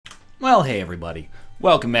Well, hey everybody.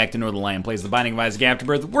 Welcome back to Northern Lion Plays The Binding of Isaac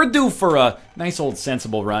Afterbirth. We're due for a nice old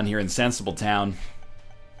sensible run here in Sensible Town.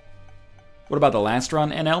 What about the last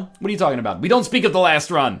run, NL? What are you talking about? We don't speak of the last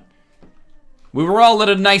run. We were all at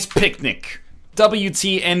a nice picnic.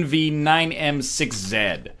 WTNV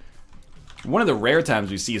 9M6Z. One of the rare times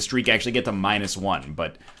we see a streak actually get to -1,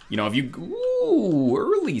 but, you know, if you... Ooh,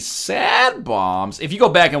 early sad bombs. If you go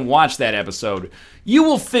back and watch that episode, you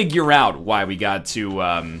will figure out why we got to,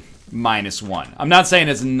 -1. I'm not saying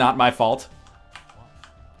it's not my fault.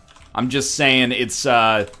 I'm just saying it's,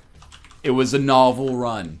 it was a novel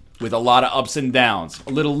run with a lot of ups and downs.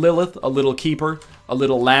 A little Lilith, a little Keeper, a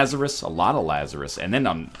little Lazarus, a lot of Lazarus, and then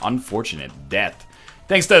an unfortunate death.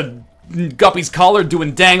 Thanks to Guppy's collar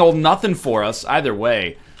doing dang old nothing for us. Either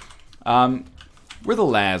way, we're the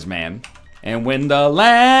Laz Man. And when the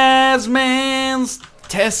Laz Man's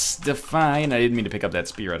testifying, I didn't mean to pick up that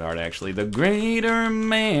spirit heart actually. The greater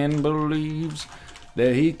man believes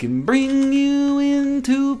that he can bring you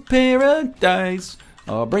into paradise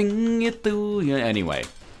or bring you through your... Anyway.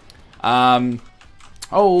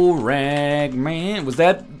 Oh, Ragman. Was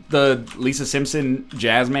that the Lisa Simpson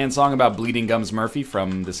Jazzman song about Bleeding Gums Murphy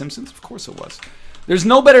from The Simpsons? Of course it was. There's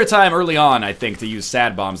no better time early on, I think, to use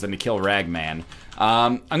sad bombs than to kill Ragman.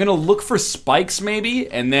 I'm gonna look for spikes maybe,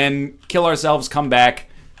 and then kill ourselves, come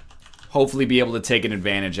back, hopefully be able to take an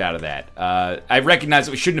advantage out of that. I recognize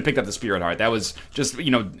that we shouldn't have picked up the spirit heart. That was just,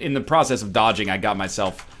 you know, in the process of dodging, I got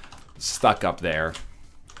myself stuck up there.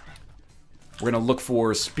 We're gonna look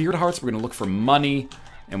for spirit hearts, we're gonna look for money,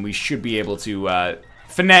 and we should be able to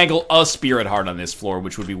finagle a spirit heart on this floor,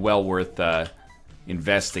 which would be well worth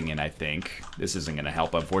investing in, I think. This isn't going to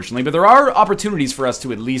help, unfortunately, but there are opportunities for us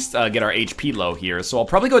to at least get our HP low here, so I'll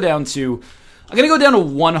probably go down to... I'm going to go down to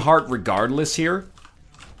 1 heart regardless here.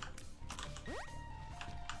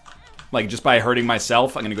 Like, just by hurting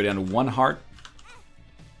myself, I'm going to go down to 1 heart.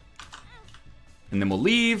 And then we'll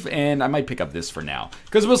leave, and I might pick up this for now.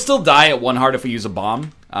 Because we'll still die at 1 heart if we use a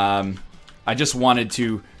bomb. I just wanted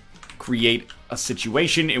to create a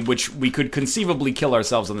situation in which we could conceivably kill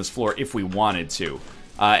ourselves on this floor if we wanted to.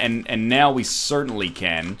 And now we certainly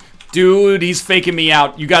can. Dude, he's faking me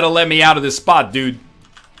out. You gotta let me out of this spot, dude.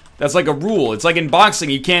 That's like a rule. It's like in boxing,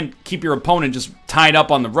 you can't keep your opponent just tied up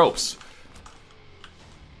on the ropes.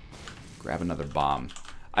 Grab another bomb.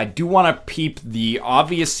 I do want to peep the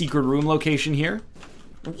obvious secret room location here.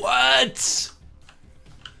 What?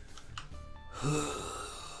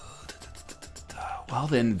 Well,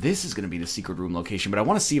 then this is going to be the secret room location, but I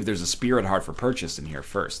want to see if there's a spirit heart for purchase in here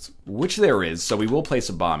first. Which there is, so we will place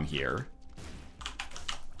a bomb here.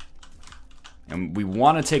 And we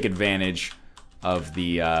want to take advantage of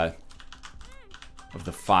the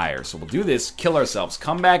fire. So we'll do this, kill ourselves,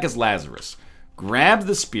 come back as Lazarus, grab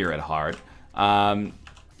the spirit heart, come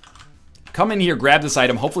in here, grab this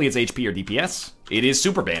item, hopefully it's HP or DPS. It is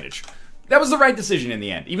super bandage. That was the right decision in the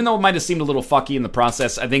end. Even though it might have seemed a little fucky in the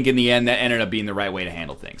process, I think in the end that ended up being the right way to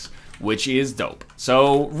handle things, which is dope.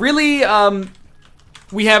 So really,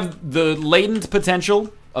 we have the latent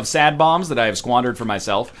potential of sad bombs that I have squandered for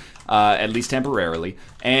myself, at least temporarily,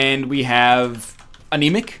 and we have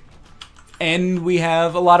anemic, and we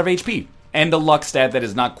have a lot of HP, and a luck stat that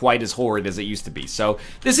is not quite as horrid as it used to be. So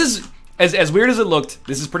this is, as weird as it looked,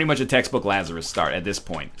 this is pretty much a textbook Lazarus start at this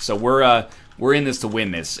point. So we're in this to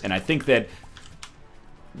win this, and I think that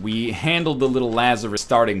we handled the little Lazarus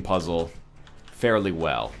starting puzzle fairly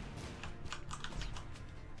well.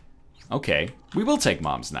 Okay, we will take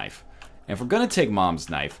Mom's Knife. And if we're gonna take Mom's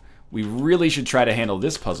Knife, we really should try to handle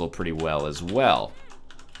this puzzle pretty well as well.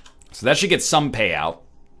 So that should get some payout.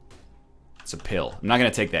 It's a pill. I'm not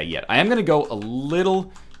gonna take that yet. I am gonna go a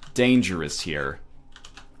little dangerous here.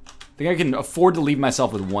 I think I can afford to leave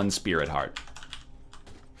myself with 1 spirit heart.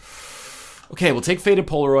 Okay, we'll take Faded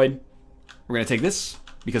Polaroid. We're gonna take this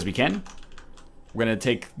because we can. We're gonna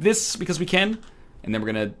take this because we can. And then we're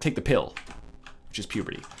gonna take the pill, which is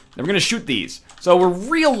puberty. Then we're gonna shoot these. So we're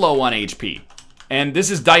real low on HP. And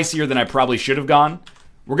this is dicier than I probably should have gone.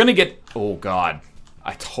 We're gonna get, oh God,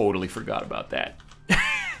 I totally forgot about that.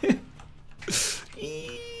 A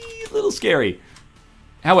little scary.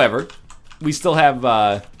 However, we still have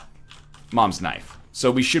Mom's Knife. So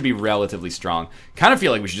we should be relatively strong. Kind of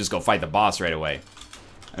feel like we should just go fight the boss right away.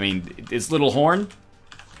 I mean, it's Little Horn.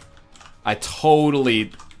 I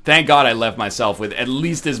totally... Thank God I left myself with at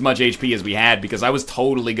least as much HP as we had, because I was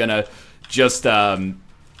totally gonna just,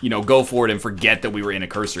 you know, go for it and forget that we were in a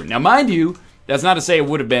curse room. Now, mind you, that's not to say it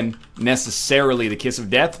would have been necessarily the kiss of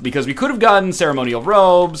death, because we could have gotten ceremonial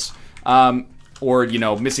robes, or, you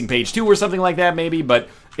know, missing page 2 or something like that, maybe, but...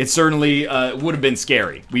 It certainly would have been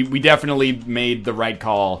scary. We definitely made the right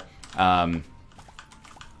call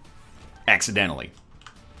accidentally.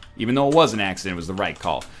 Even though it was an accident, it was the right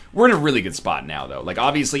call. We're in a really good spot now, though. Like,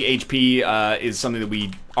 obviously, HP is something that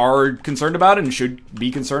we are concerned about and should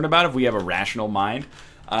be concerned about if we have a rational mind.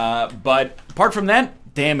 But apart from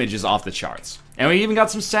that, damage is off the charts. And we even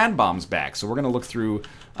got some sand bombs back. So we're going to look through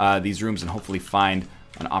these rooms and hopefully find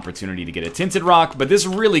an opportunity to get a tinted rock. But this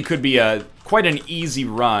really could be quite an easy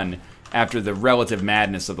run after the relative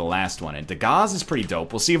madness of the last one. And Dagaz is pretty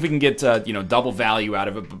dope. We'll see if we can get, double value out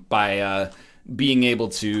of it by being able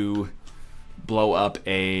to blow up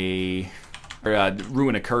ruin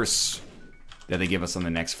a curse that they give us on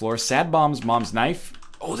the next floor. Sad Bomb's Mom's Knife.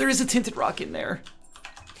 Oh, there is a tinted rock in there.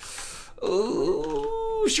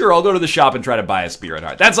 Oh, sure, I'll go to the shop and try to buy a Spirit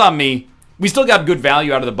Heart. That's on me. We still got good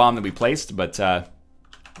value out of the bomb that we placed, but a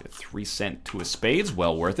 3-cent to a spade's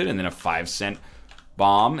well worth it, and then a 5-cent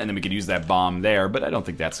bomb, and then we could use that bomb there, but I don't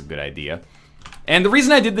think that's a good idea. And the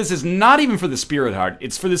reason I did this is not even for the Spirit Heart.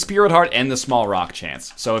 It's for the Spirit Heart and the Small Rock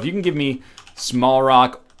chance. So if you can give me Small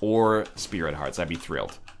Rock or Spirit Hearts, I'd be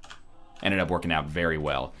thrilled. Ended up working out very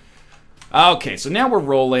well. Okay, so now we're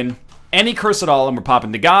rolling. Any curse at all, and we're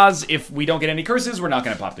popping Dagaz. If we don't get any curses, we're not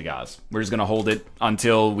going to pop Dagaz. We're just going to hold it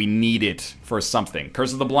until we need it for something.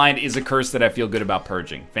 Curse of the Blind is a curse that I feel good about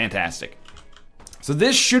purging. Fantastic. So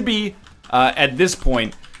this should be, at this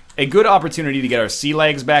point, a good opportunity to get our sea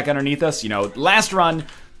legs back underneath us. You know, last run,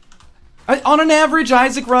 on an average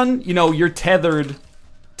Isaac run, you know, you're tethered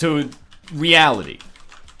to reality.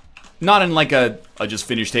 Not in like a just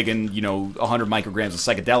finished taking, 100 micrograms of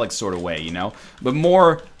psychedelics sort of way, but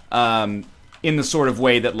more in the sort of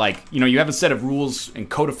way that, like, you have a set of rules and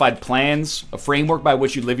codified plans, a framework by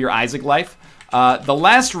which you live your Isaac life. The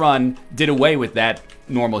last run did away with that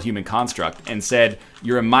normal human construct and said,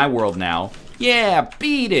 you're in my world now. Yeah,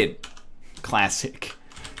 beat it. Classic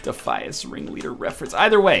Defias ringleader reference.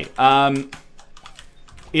 Either way,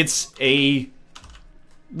 it's a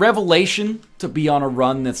revelation to be on a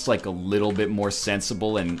run that's like a little bit more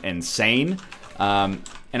sensible and sane.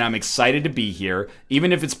 And I'm excited to be here.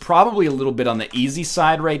 Even if it's probably a little bit on the easy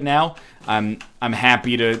side right now, I'm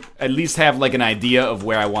happy to at least have like an idea of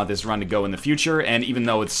where I want this run to go in the future. And even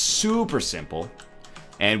though it's super simple,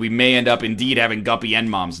 and we may end up indeed having Guppy and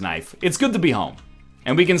Mom's Knife, it's good to be home.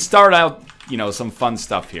 And we can start out, some fun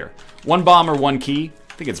stuff here. 1 bomb or 1 key.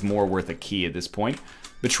 I think it's more worth a key at this point.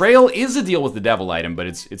 Betrayal is a deal with the devil item, but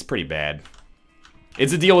it's pretty bad.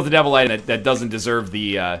 It's a deal with the devil item that doesn't deserve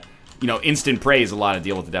the, instant praise a lot of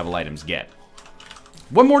deal with the devil items get.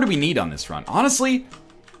 What more do we need on this run? Honestly,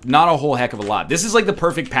 not a whole heck of a lot. This is like the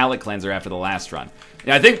perfect palate cleanser after the last run.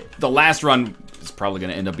 And I think the last run is probably going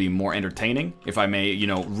to end up being more entertaining, if I may,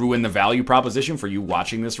 ruin the value proposition for you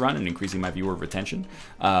watching this run and increasing my viewer retention,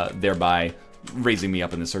 thereby raising me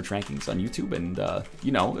up in the search rankings on YouTube and,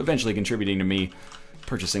 eventually contributing to me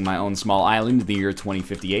purchasing my own small island in the year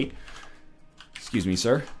 2058. Excuse me,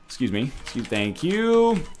 sir. Excuse me. Thank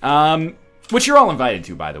you. Which you're all invited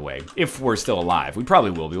to, by the way, if we're still alive. We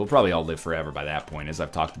probably will be. We'll probably all live forever by that point, as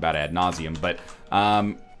I've talked about ad nauseum. But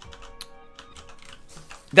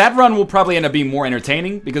that run will probably end up being more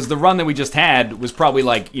entertaining because the run that we just had was probably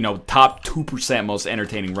like, top 2% most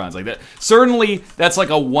entertaining runs. Like that. Certainly, that's like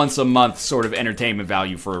a once a month sort of entertainment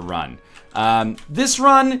value for a run. This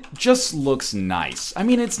run just looks nice. I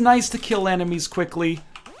mean, it's nice to kill enemies quickly.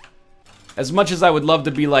 As much as I would love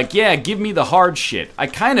to be like, yeah, give me the hard shit. I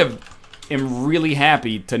kind of am really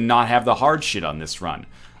happy to not have the hard shit on this run.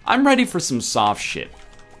 I'm ready for some soft shit,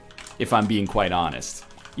 if I'm being quite honest.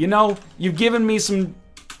 You've given me some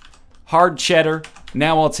hard cheddar,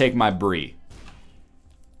 now I'll take my brie.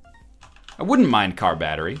 I wouldn't mind car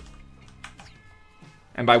battery.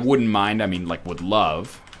 And by wouldn't mind, I mean like would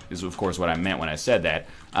love, is of course what I meant when I said that.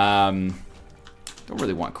 Don't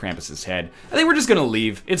really want Krampus's head. I think we're just gonna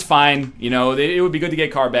leave. It's fine, it would be good to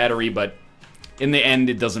get car battery, but in the end,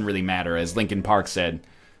 it doesn't really matter, as Linkin Park said.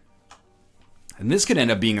 And this could end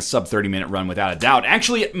up being a sub 30-minute run without a doubt.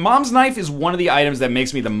 Actually, Mom's Knife is one of the items that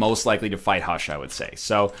makes me the most likely to fight Hush, I would say.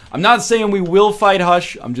 So, I'm not saying we will fight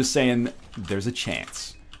Hush, I'm just saying there's a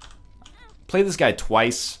chance. Play this guy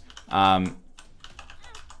twice. I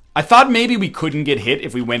thought maybe we couldn't get hit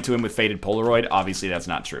if we went to him with Faded Polaroid. Obviously, that's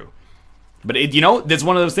not true. But, that's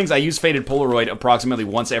one of those things. I use Faded Polaroid approximately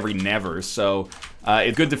once every never, so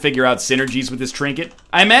it's good to figure out synergies with this trinket.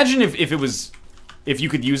 I imagine if you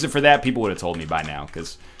could use it for that, people would have told me by now,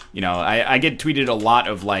 because, I get tweeted a lot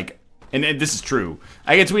of, like, and this is true,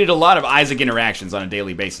 I get tweeted a lot of Isaac interactions on a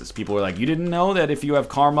daily basis. People are like, you didn't know that if you have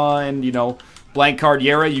Karma and, blank card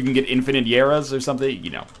Yera, you can get infinite Yeras or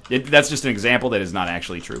something? That's just an example that is not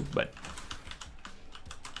actually true, but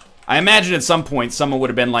I imagine at some point someone would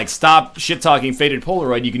have been like, stop shit-talking Fated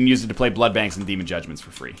Polaroid, you can use it to play Blood Banks and Demon Judgments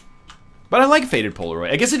for free. But I like Fated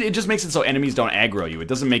Polaroid. I guess it just makes it so enemies don't aggro you. It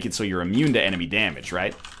doesn't make it so you're immune to enemy damage,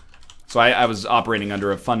 right? So I was operating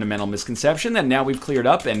under a fundamental misconception that now we've cleared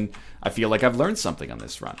up, and I feel like I've learned something on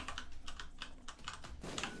this run.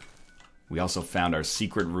 We also found our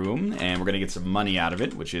secret room, and we're going to get some money out of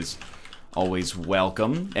it, which is always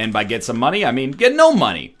welcome. And by get some money, I mean get no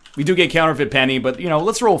money. We do get counterfeit penny, but, you know,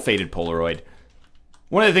 let's roll Fated Polaroid.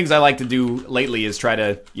 One of the things I like to do lately is try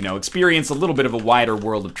to, you know, experience a little bit of a wider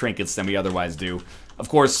world of trinkets than we otherwise do. Of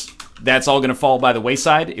course, that's all going to fall by the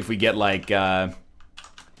wayside if we get, like,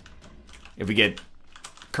 if we get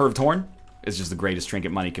Curved Horn. It's just the greatest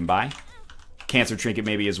trinket money can buy. Cancer trinket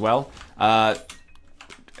maybe as well.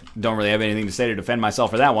 Don't really have anything to say to defend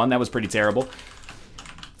myself for that one. That was pretty terrible.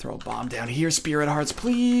 Throw a bomb down here. Spirit Hearts,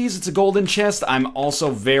 please. It's a golden chest. I'm also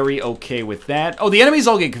very okay with that. Oh, the enemies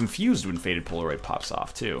all get confused when Fated Polaroid pops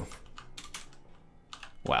off, too.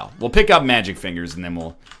 Well, we'll pick up Magic Fingers, and then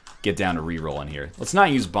we'll get down to reroll in here. Let's not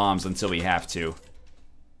use bombs until we have to.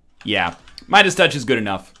 Yeah, Midas Touch is good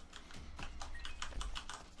enough.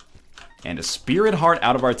 And a Spirit Heart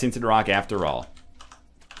out of our Tinted Rock after all.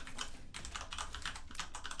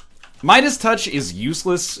 Midas Touch is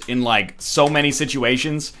useless in, like, so many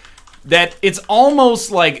situations that it's almost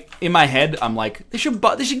like, in my head, I'm like, they should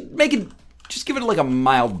make it, just give it, like, a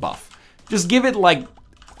mild buff. Just give it, like,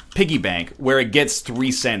 Piggy Bank, where it gets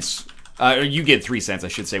 3 cents, or you get 3 cents, I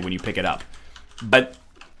should say, when you pick it up. But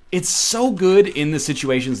it's so good in the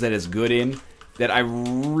situations that it's good in that I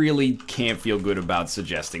really can't feel good about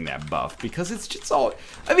suggesting that buff, because it's just all,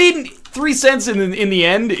 I mean, 3 cents in the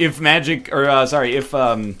end, if Magic, or,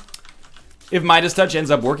 if Midas Touch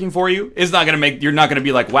ends up working for you, it's not gonna make, you're not gonna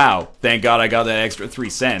be like, wow, thank God I got that extra 3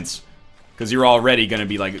 cents. Because you're already gonna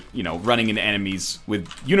be like, you know, running into enemies with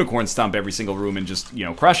Unicorn Stump every single room and just, you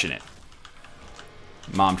know, crushing it.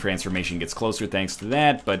 Mom Transformation gets closer thanks to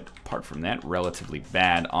that, but apart from that, relatively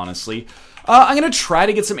bad, honestly. I'm gonna try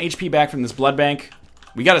to get some HP back from this Blood Bank.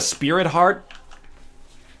 We got a Spirit Heart.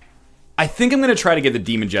 I think I'm going to try to get the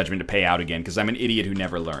Demon Judgment to pay out again, because I'm an idiot who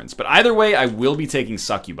never learns. But either way, I will be taking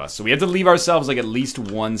Succubus. So we have to leave ourselves like at least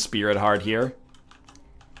 1 Spirit Heart here.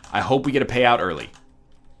 I hope we get a payout early.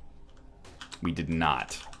 We did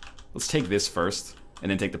not. Let's take this first,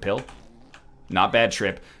 and then take the pill. Not bad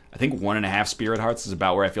trip. I think 1.5 Spirit Hearts is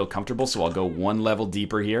about where I feel comfortable, so I'll go 1 level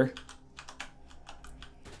deeper here.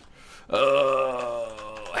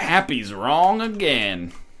 Happy's wrong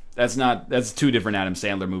again. That's 2 different Adam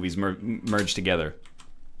Sandler movies merged together.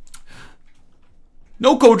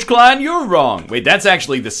 No, Coach Klein, you're wrong. Wait, that's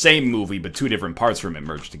actually the same movie, but 2 different parts from it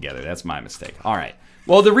merged together. That's my mistake. All right.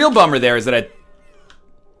 Well, the real bummer there is that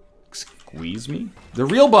Excuse me? The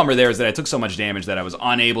real bummer there is that I took so much damage that I was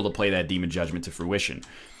unable to play that Demon Judgment to fruition.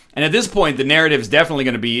 And at this point, the narrative is definitely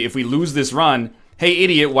going to be, if we lose this run, hey,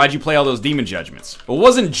 idiot, why'd you play all those Demon Judgments? It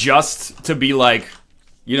wasn't just to be like,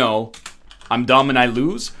 you know, I'm dumb and I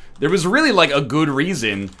lose. There was really, like, a good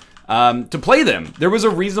reason to play them. There was a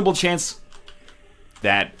reasonable chance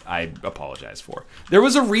that I apologize for. There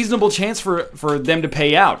was a reasonable chance for them to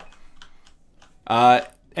pay out.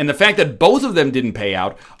 And the fact that both of them didn't pay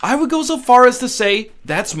out, I would go so far as to say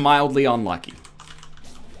that's mildly unlucky.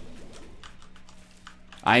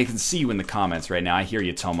 I can see you in the comments right now. I hear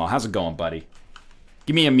you, Tomo. How's it going, buddy?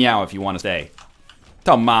 Give me a meow if you want to stay.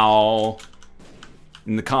 Tomo.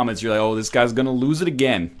 In the comments, you're like, oh, this guy's going to lose it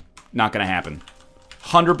again. Not going to happen.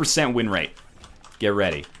 100% win rate. Get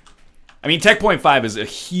ready. I mean, Tech Point 5 is a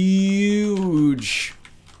huge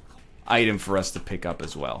item for us to pick up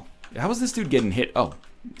as well. How was this dude getting hit? Oh,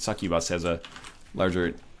 Succubus has a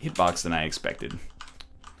larger hitbox than I expected.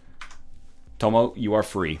 Tomo, you are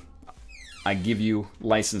free. I give you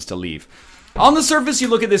license to leave. On the surface, you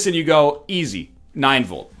look at this and you go, easy, 9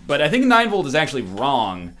 volt. But I think 9 volt is actually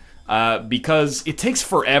wrong because it takes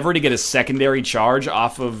forever to get a secondary charge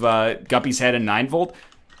off of Guppy's head in 9 volt.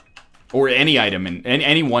 Or any item, in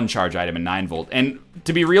any one charge item in 9 volt. And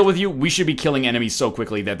to be real with you, we should be killing enemies so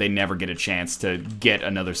quickly that they never get a chance to get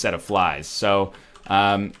another set of flies. So,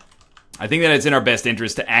 I think that it's in our best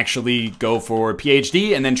interest to actually go for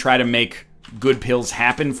PhD and then try to make good pills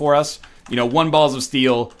happen for us. You know, 1 Balls of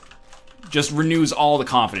Steel just renews all the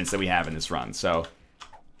confidence that we have in this run. So,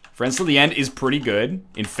 Friends Till the End is pretty good.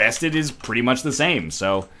 Infested is pretty much the same.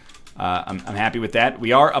 So, I'm happy with that.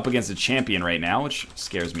 We are up against a champion right now, which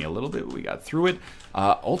scares me a little bit. We got through it.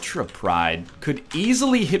 Ultra Pride could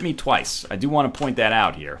easily hit me twice. I do want to point that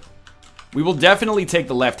out here. We will definitely take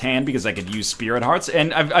the left hand because I could use Spirit Hearts.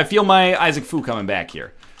 And I feel my Isaac Fu coming back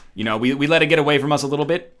here. You know, we let it get away from us a little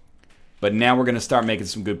bit. But now we're going to start making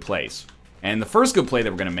some good plays. And the first good play that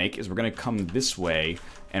we're going to make is we're going to come this way.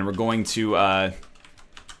 And we're going to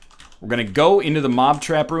go into the mob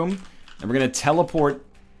trap room. And we're going to teleport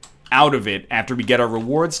out of it after we get our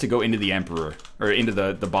rewards to go into the Emperor. Or into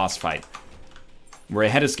the boss fight. We're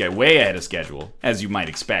ahead of schedule. Way ahead of schedule. As you might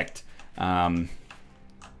expect. That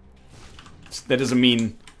doesn't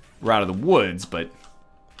mean we're out of the woods, but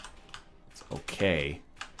it's okay.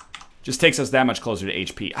 Just takes us that much closer to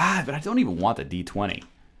HP. But I don't even want the D20.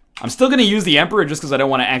 I'm still going to use the Emperor just because I don't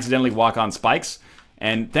want to accidentally walk on spikes.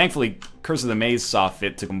 And thankfully, Curse of the Maze saw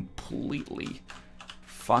fit to completely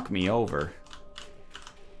fuck me over.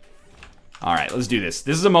 Alright, let's do this.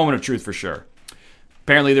 This is a moment of truth for sure.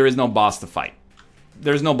 Apparently there is no boss to fight.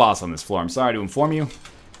 There's no boss on this floor. I'm sorry to inform you.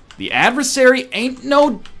 The adversary ain't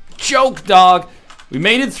no joke, dog. We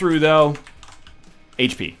made it through, though.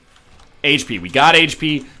 HP. HP. We got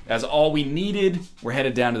HP. That's all we needed. We're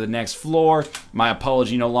headed down to the next floor. My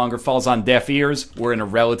apology no longer falls on deaf ears. We're in a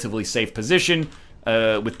relatively safe position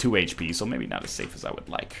with 2 HP, so maybe not as safe as I would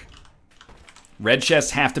like. Red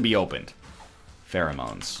chests have to be opened.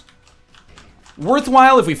 Pheromones.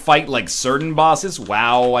 Worthwhile if we fight, like, certain bosses.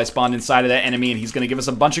 Wow, I spawned inside of that enemy, and he's going to give us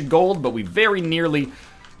a bunch of gold, but we very nearly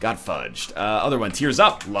got fudged. Other one, tears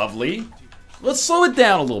up. Lovely. Let's slow it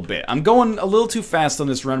down a little bit. I'm going a little too fast on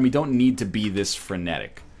this run. We don't need to be this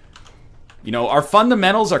frenetic. You know, our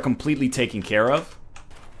fundamentals are completely taken care of.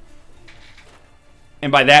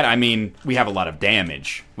 And by that, I mean we have a lot of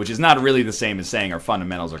damage, which is not really the same as saying our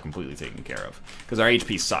fundamentals are completely taken care of, because our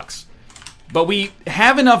HP sucks. But we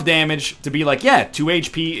have enough damage to be like, yeah, 2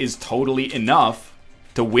 HP is totally enough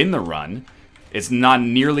to win the run. It's not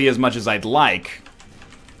nearly as much as I'd like,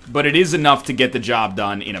 but it is enough to get the job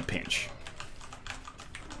done in a pinch.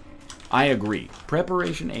 I agree.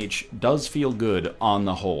 Preparation H does feel good on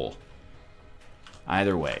the whole.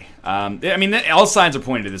 Either way. I mean, all signs are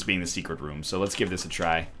pointing to this being the secret room, so let's give this a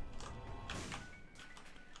try.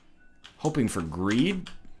 Hoping for greed.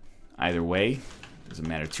 Either way. Doesn't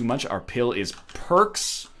matter too much. Our pill is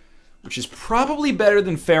perks, which is probably better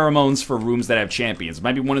than pheromones for rooms that have champions. It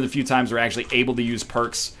might be one of the few times we're actually able to use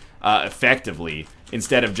perks effectively,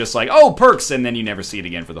 instead of just like, oh, perks, and then you never see it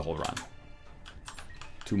again for the whole run.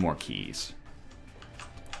 2 more keys.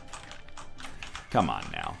 Come on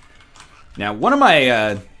now. Now, one of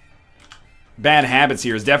my bad habits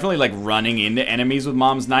here is definitely like running into enemies with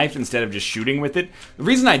Mom's knife instead of just shooting with it. The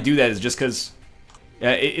reason I do that is just because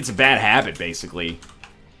it's a bad habit, basically.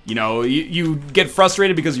 You know, you get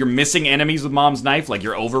frustrated because you're missing enemies with Mom's knife, like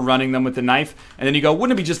you're overrunning them with the knife, and then you go,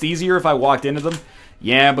 wouldn't it be just easier if I walked into them?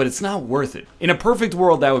 Yeah, but it's not worth it. In a perfect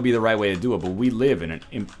world, that would be the right way to do it, but we live in an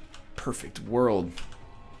imperfect world.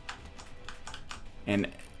 And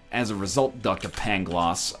as a result, Dr.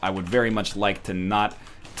 Pangloss, I would very much like to not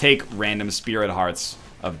take random spirit hearts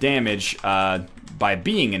of damage by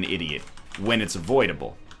being an idiot when it's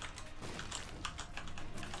avoidable.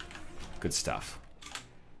 Good stuff.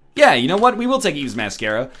 Yeah, you know what? We will take Eve's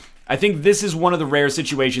Mascara. I think this is one of the rare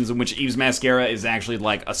situations in which Eve's Mascara is actually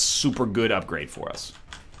like a super good upgrade for us.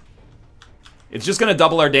 It's just going to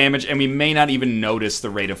double our damage, and we may not even notice the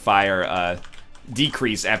rate of fire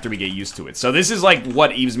decrease after we get used to it. So this is like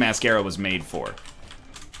what Eve's Mascara was made for.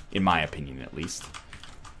 In my opinion, at least.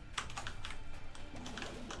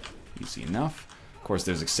 Easy enough. Of course,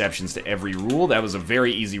 there's exceptions to every rule. That was a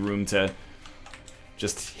very easy room to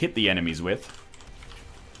just hit the enemies with.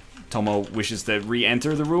 Tomo wishes to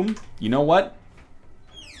re-enter the room. You know what?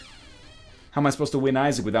 How am I supposed to win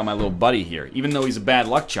Isaac without my little buddy here? Even though he's a bad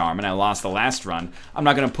luck charm and I lost the last run, I'm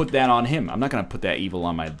not going to put that on him. I'm not going to put that evil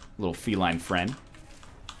on my little feline friend.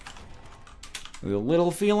 The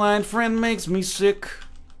little feline friend makes me sick.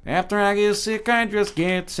 After I get sick, I just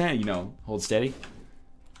get sad. You know, hold steady.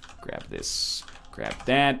 Grab this. Grab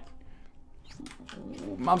that.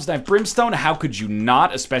 Mom's Knife Brimstone. How could you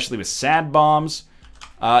not? Especially with sad bombs.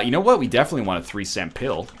 You know what? We definitely want a 3-cent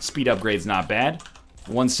pill. Speed upgrade's not bad.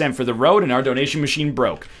 1 cent for the road, and our donation machine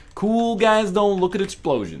broke. Cool guys don't look at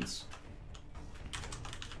explosions.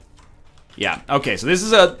 Yeah, okay, so this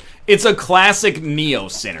is it's a classic Neo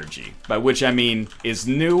synergy, by which I mean it's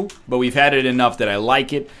new, but we've had it enough that I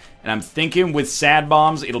like it, and I'm thinking with sad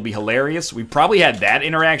bombs, it'll be hilarious. We probably had that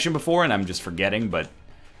interaction before, and I'm just forgetting, but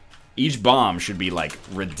each bomb should be, like,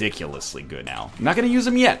 ridiculously good now. I'm not gonna use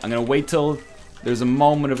them yet. I'm gonna wait till there's a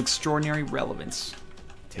moment of extraordinary relevance.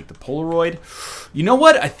 Take the Polaroid. You know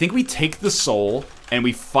what? I think we take the soul and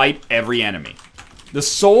we fight every enemy. The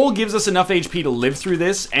soul gives us enough HP to live through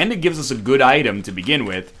this, and it gives us a good item to begin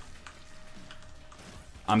with.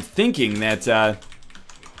 I'm thinking that,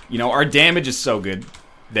 you know, our damage is so good.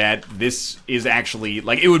 that this is actually,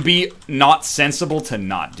 like, it would be not sensible to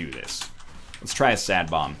not do this. Let's try a sad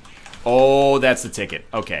bomb. Oh, that's the ticket.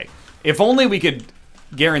 Okay. If only we could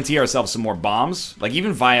guarantee ourselves some more bombs, like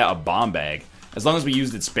even via a bomb bag. As long as we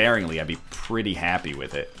used it sparingly, I'd be pretty happy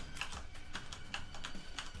with it.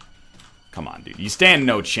 Come on, dude. You stand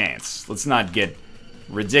no chance. Let's not get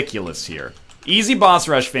ridiculous here. Easy boss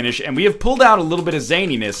rush finish, and we have pulled out a little bit of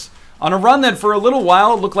zaniness on a run that for a little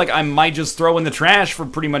while looked like I might just throw in the trash for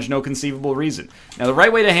pretty much no conceivable reason. Now, the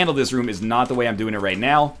right way to handle this room is not the way I'm doing it right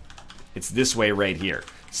now. It's this way right here.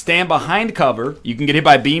 Stand behind cover. You can get hit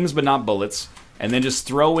by beams, but not bullets. And then just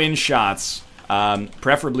throw in shots,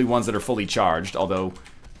 preferably ones that are fully charged, although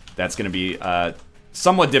that's going to be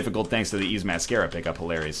somewhat difficult thanks to the Ease Mascara pickup,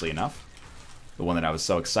 hilariously enough. The one that I was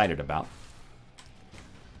so excited about.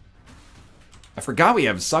 I forgot we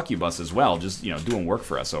have Succubus as well, just, you know, doing work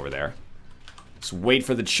for us over there. Just wait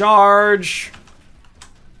for the charge.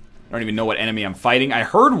 I don't even know what enemy I'm fighting. I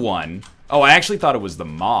heard one. Oh, I actually thought it was the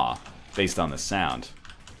Maw, based on the sound.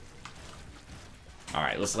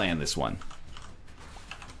 Alright, let's land this one.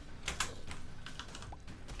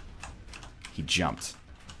 He jumped.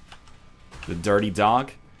 The dirty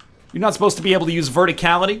dog. You're not supposed to be able to use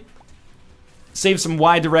verticality. Save some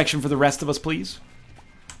wide direction for the rest of us, please.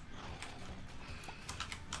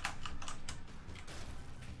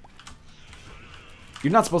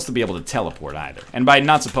 You're not supposed to be able to teleport either. And by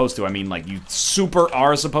not supposed to, I mean like you super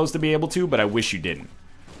are supposed to be able to, but I wish you didn't.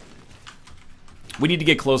 We need to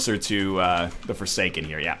get closer to the Forsaken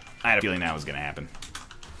here. Yeah, I had a feeling that was going to happen.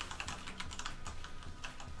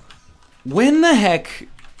 When the heck...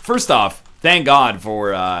 First off, thank God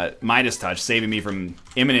for Midas Touch saving me from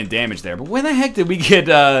imminent damage there. But when the heck did we get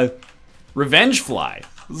Revenge Fly?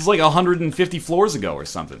 This is like 150 floors ago or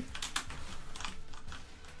something.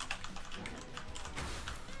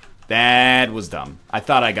 That was dumb. I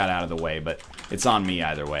thought I got out of the way, but it's on me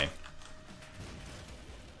either way.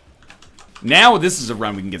 Now this is a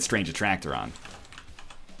run we can get Strange Attractor on.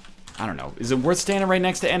 I don't know. Is it worth standing right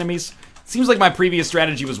next to enemies? Seems like my previous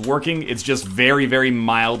strategy was working. It's just very, very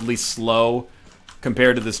mildly slow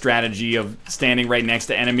compared to the strategy of standing right next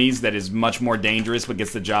to enemies that is much more dangerous but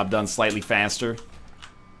gets the job done slightly faster.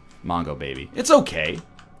 Mongo, baby. It's okay.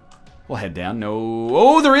 We'll head down. No.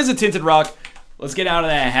 Oh, there is a Tinted Rock. Let's get out of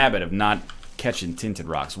that habit of not catching Tinted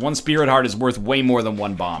Rocks. One Spirit Heart is worth way more than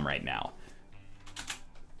one bomb right now.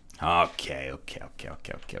 Okay.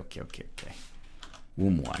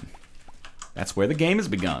 Womb 1. That's where the game has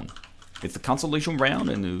begun. It's the consolation round,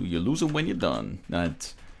 and you lose it when you're done.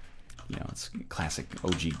 It's, you know, it's classic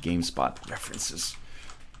OG GameSpot references.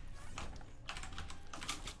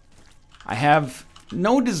 I have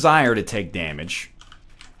no desire to take damage.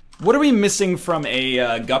 What are we missing from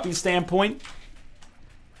a Guppy standpoint?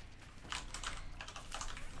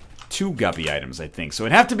 2 Guppy items, I think. So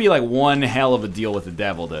it'd have to be like one hell of a deal with the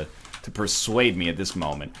devil to persuade me at this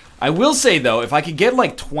moment. I will say, though, if I could get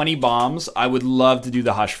like 20 bombs, I would love to do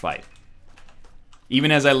the Hush fight. Even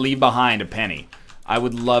as I leave behind a penny, I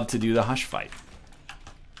would love to do the Hush fight.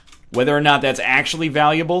 Whether or not that's actually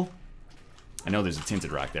valuable, I know there's a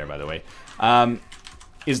Tinted Rock there, by the way,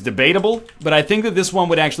 is debatable, but I think that this one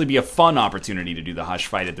would actually be a fun opportunity to do the Hush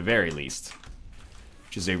fight at the very least.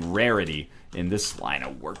 Which is a rarity in this line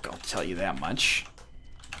of work, I'll tell you that much.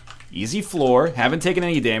 Easy floor, haven't taken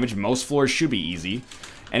any damage, most floors should be easy.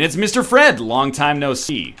 And it's Mr. Fred, long time no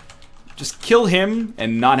see. Just kill him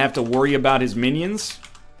and not have to worry about his minions.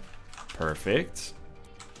 Perfect.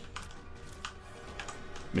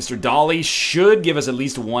 Mr. Dolly should give us at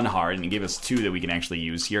least 1 heart and give us 2 that we can actually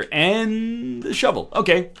use here. And the shovel.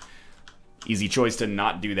 Okay. Easy choice to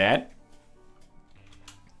not do that.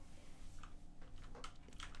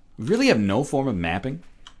 We really have no form of mapping.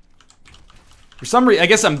 For some reason, I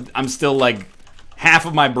guess I'm still like... half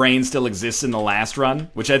of my brain still exists in the last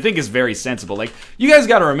run, which I think is very sensible. Like, you guys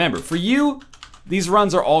got to remember, for you, these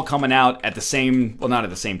runs are all coming out at the same, well, not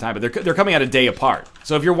at the same time, but they're coming out a day apart.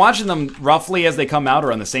 So if you're watching them roughly as they come out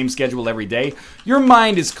or on the same schedule every day, your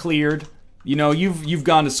mind is cleared. You know, you've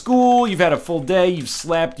gone to school, you've had a full day, you've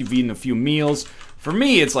slept, you've eaten a few meals. For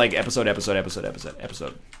me, it's like episode.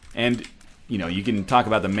 And, you know, you can talk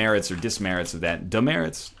about the merits or dismerits of that,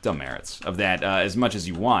 demerits of that as much as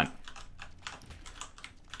you want.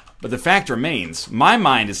 But the fact remains, my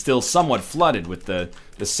mind is still somewhat flooded with the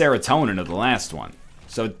serotonin of the last one.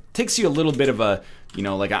 So it takes you a little bit of a, you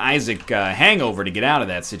know, like an Isaac hangover to get out of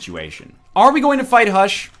that situation. Are we going to fight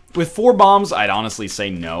Hush? With 4 bombs, I'd honestly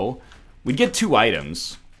say no. We'd get 2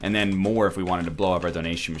 items, and then more if we wanted to blow up our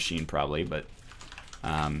donation machine probably, but...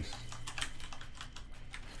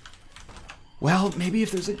 well, maybe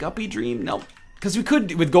if there's a Guppy Dream. Nope. Because we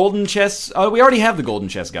could, with golden chests... Oh, we already have the golden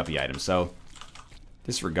chest guppy item, so...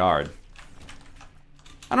 Disregard.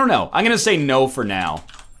 I don't know. I'm going to say no for now.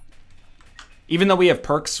 Even though we have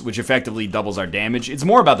perks, which effectively doubles our damage, it's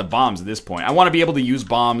more about the bombs at this point. I want to be able to use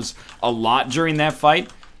bombs a lot during that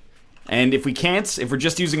fight. And if we can't, if we're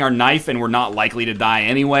just using our knife and we're not likely to die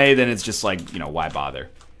anyway, then it's just like, you know, why bother?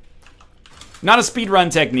 Not a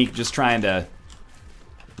speedrun technique, just trying to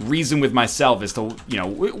reason with myself as to, you know,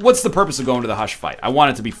 what's the purpose of going to the Hush fight? I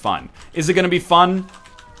want it to be fun. Is it going to be fun?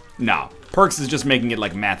 No. Perks is just making it,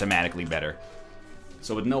 like, mathematically better.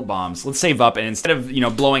 So with no bombs, let's save up, and instead of, you know,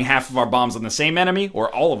 blowing half of our bombs on the same enemy, or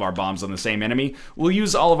all of our bombs on the same enemy, we'll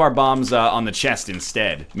use all of our bombs on the chest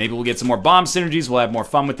instead. Maybe we'll get some more bomb synergies, we'll have more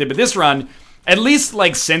fun with it, but this run, at least,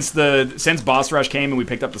 like, since Boss Rush came and we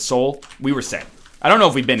picked up the soul, we were set. I don't know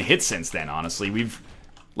if we've been hit since then, honestly. We've,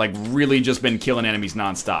 like, really just been killing enemies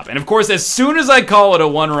nonstop. And of course, as soon as I call it a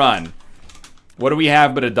one run, what do we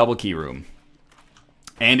have but a double key room?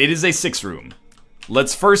 And it is a 6 room.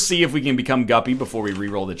 Let's first see if we can become Guppy before we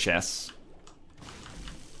reroll the chests.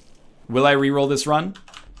 Will I reroll this run?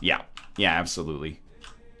 Yeah. Yeah, absolutely.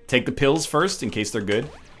 Take the pills first, in case they're good.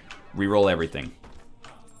 Reroll everything.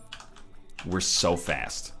 We're so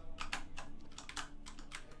fast.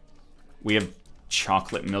 We have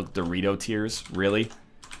chocolate milk Dorito tears? Really?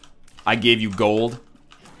 I gave you gold.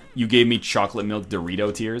 You gave me chocolate milk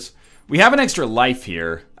Dorito tears. We have an extra life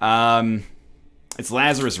here. It's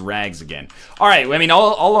Lazarus Rags again. All right, I mean,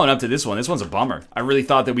 I'll own up to this one. This one's a bummer. I really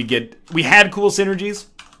thought that we had cool synergies,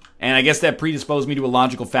 and I guess that predisposed me to a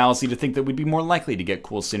logical fallacy to think that we'd be more likely to get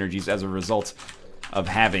cool synergies as a result of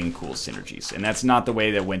having cool synergies. And that's not the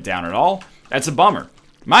way that went down at all. That's a bummer.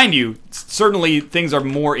 Mind you, certainly things are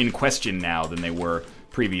more in question now than they were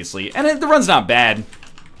previously. And the run's not bad.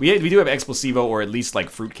 We do have Explosivo, or at least, like,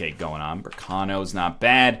 Fruitcake going on. Burkano's not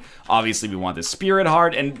bad. Obviously, we want the Spirit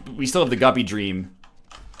Heart, and we still have the Guppy Dream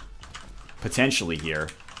potentially here.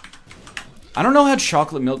 I don't know how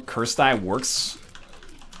Chocolate Milk Curse Die works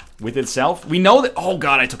with itself. We know that... Oh,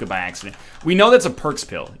 God, I took it by accident. We know that's a Perks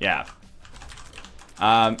Pill, yeah.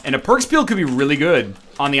 And a Perks Pill could be really good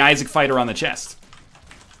on the Isaac fight or on the chest.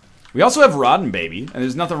 We also have Rodden Baby, and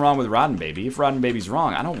there's nothing wrong with Rodden Baby. If Rodden Baby's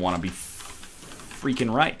wrong, I don't want to be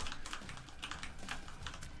freaking right.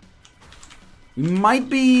 We might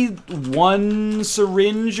be one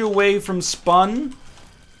syringe away from Spun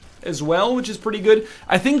as well, which is pretty good.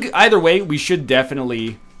 I think either way, we should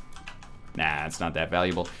definitely... Nah, it's not that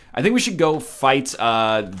valuable. I think we should go fight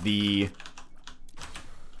the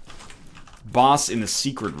boss in the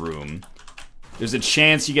secret room. There's a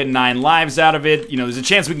chance you get 9 lives out of it. You know, there's a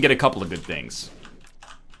chance we can get a couple of good things.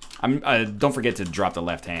 Don't forget to drop the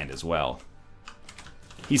left hand as well.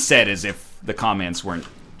 He said as if the comments weren't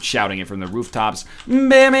shouting it from the rooftops.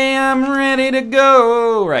 Baby, I'm ready to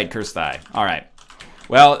go. Right, Curse Die. All right.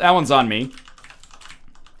 Well, that one's on me.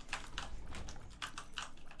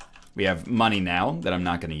 We have money now that I'm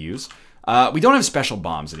not going to use. We don't have special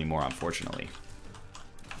bombs anymore, unfortunately.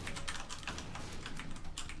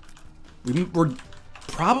 We're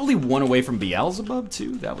probably one away from Beelzebub,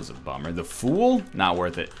 too. That was a bummer. The Fool? Not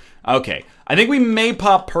worth it. Okay. I think we may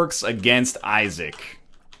pop perks against Isaac.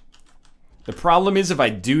 The problem is if I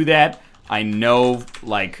do that, I know,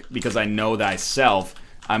 like, because I know thyself,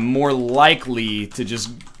 I'm more likely to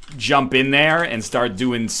just jump in there and start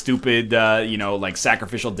doing stupid, you know, like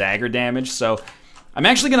sacrificial dagger damage. So I'm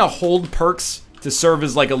actually going to hold perks to serve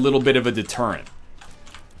as like a little bit of a deterrent.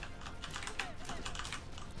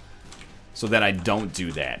 So that I don't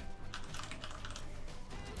do that.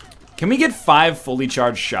 Can we get 5 fully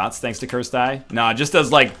charged shots thanks to Curse Die? No, it just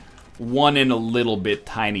does like 1 and a little bit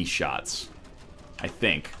tiny shots. I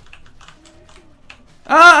think.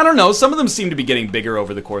 I don't know. Some of them seem to be getting bigger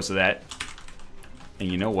over the course of that.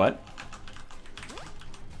 And you know what?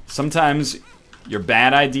 Sometimes your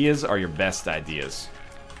bad ideas are your best ideas.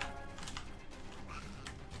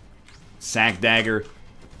 Sack Dagger.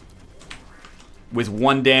 With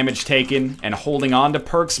 1 damage taken and holding on to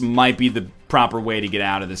perks might be the proper way to get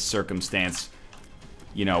out of this circumstance.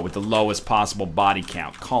 You know, with the lowest possible body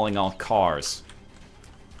count. Calling all cars.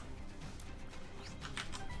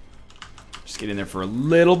 Just get in there for a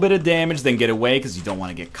little bit of damage, then get away because you don't want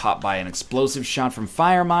to get caught by an explosive shot from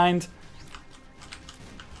Firemind.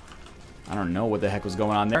 I don't know what the heck was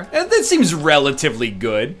going on there. That seems relatively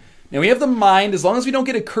good. Now we have the mind. As long as we don't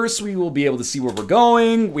get a curse, we will be able to see where we're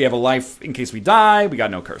going. We have a life in case we die. We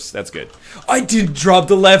got no curse. That's good. I did drop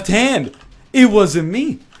the left hand. It wasn't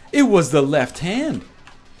me. It was the left hand.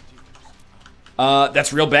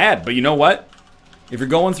 That's real bad. But you know what? If you're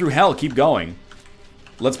going through hell, keep going.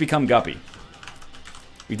 Let's become Guppy.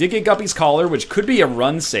 We did get Guppy's Collar, which could be a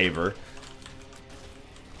run saver.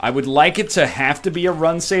 I would like it to have to be a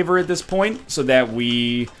run saver at this point, so that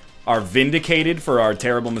we are vindicated for our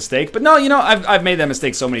terrible mistake. But no, you know, I've made that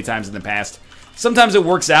mistake so many times in the past. Sometimes it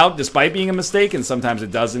works out despite being a mistake, and sometimes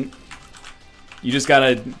it doesn't. You just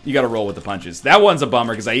gotta roll with the punches. That one's a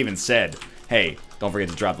bummer, because I even said, hey, don't forget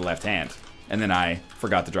to drop the left hand. And then I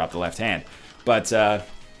forgot to drop the left hand. But,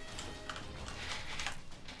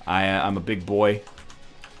 I'm a big boy.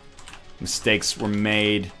 Mistakes were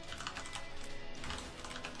made.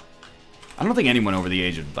 I don't think anyone over the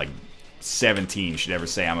age of, like, 17 should ever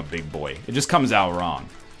say I'm a big boy. It just comes out wrong.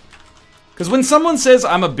 Because when someone says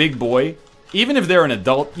I'm a big boy, even if they're an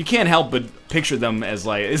adult, you can't help but picture them as,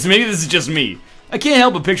 like, maybe this is just me. I can't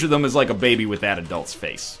help but picture them as, like, a baby with that adult's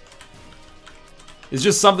face. It's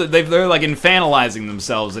just something, they're, like, infantilizing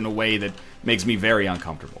themselves in a way that makes me very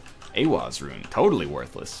uncomfortable. AWA's rune, totally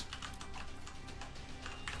worthless.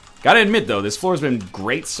 Gotta admit, though, this floor's been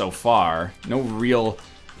great so far. No real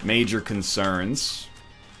major concerns.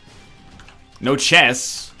 No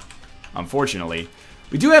chess, unfortunately.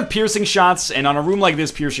 We do have piercing shots, and on a room like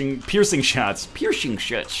this, piercing shots really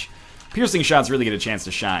get a chance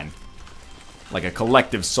to shine. Like a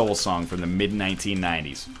collective soul song from the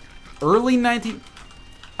mid-1990s. Early 19...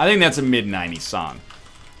 I think that's a mid-90s song.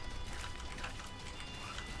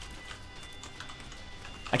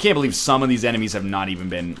 I can't believe some of these enemies have not even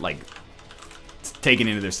been, like, taken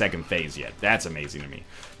into their second phase yet. That's amazing to me.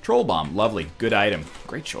 Troll Bomb, lovely. Good item.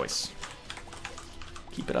 Great choice.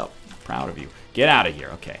 Keep it up. Proud of you. Get out of here.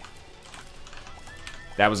 Okay.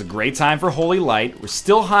 That was a great time for Holy Light. We're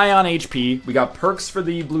still high on HP. We got perks for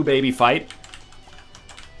the Blue Baby fight.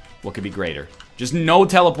 What could be greater? Just no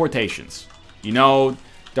teleportations. You know,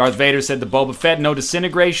 Darth Vader said to Boba Fett, no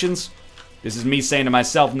disintegrations. This is me saying to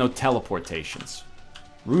myself, no teleportations.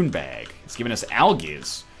 Rune Bag. It's giving us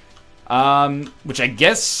Algiz. Which I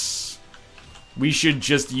guess we should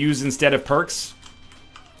just use instead of perks.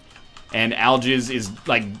 And Algiz is,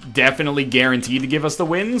 like, definitely guaranteed to give us the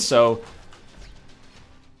win, so...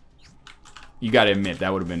 You gotta admit,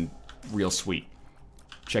 that would have been real sweet.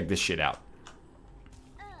 Check this shit out.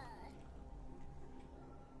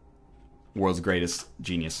 World's greatest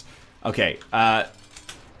genius. Okay, now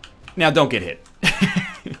don't get hit.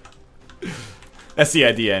 That's the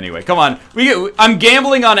idea anyway. Come on. I'm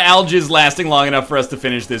gambling on Algiz lasting long enough for us to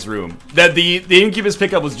finish this room. That the Incubus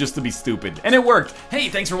pickup was just to be stupid. And it worked. Hey,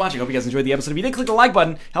 thanks for watching. Hope you guys enjoyed the episode. If you did, click the like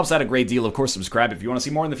button. Helps out a great deal. Of course, subscribe if you want to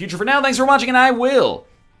see more in the future. For now, thanks for watching, and I will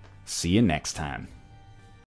see you next time.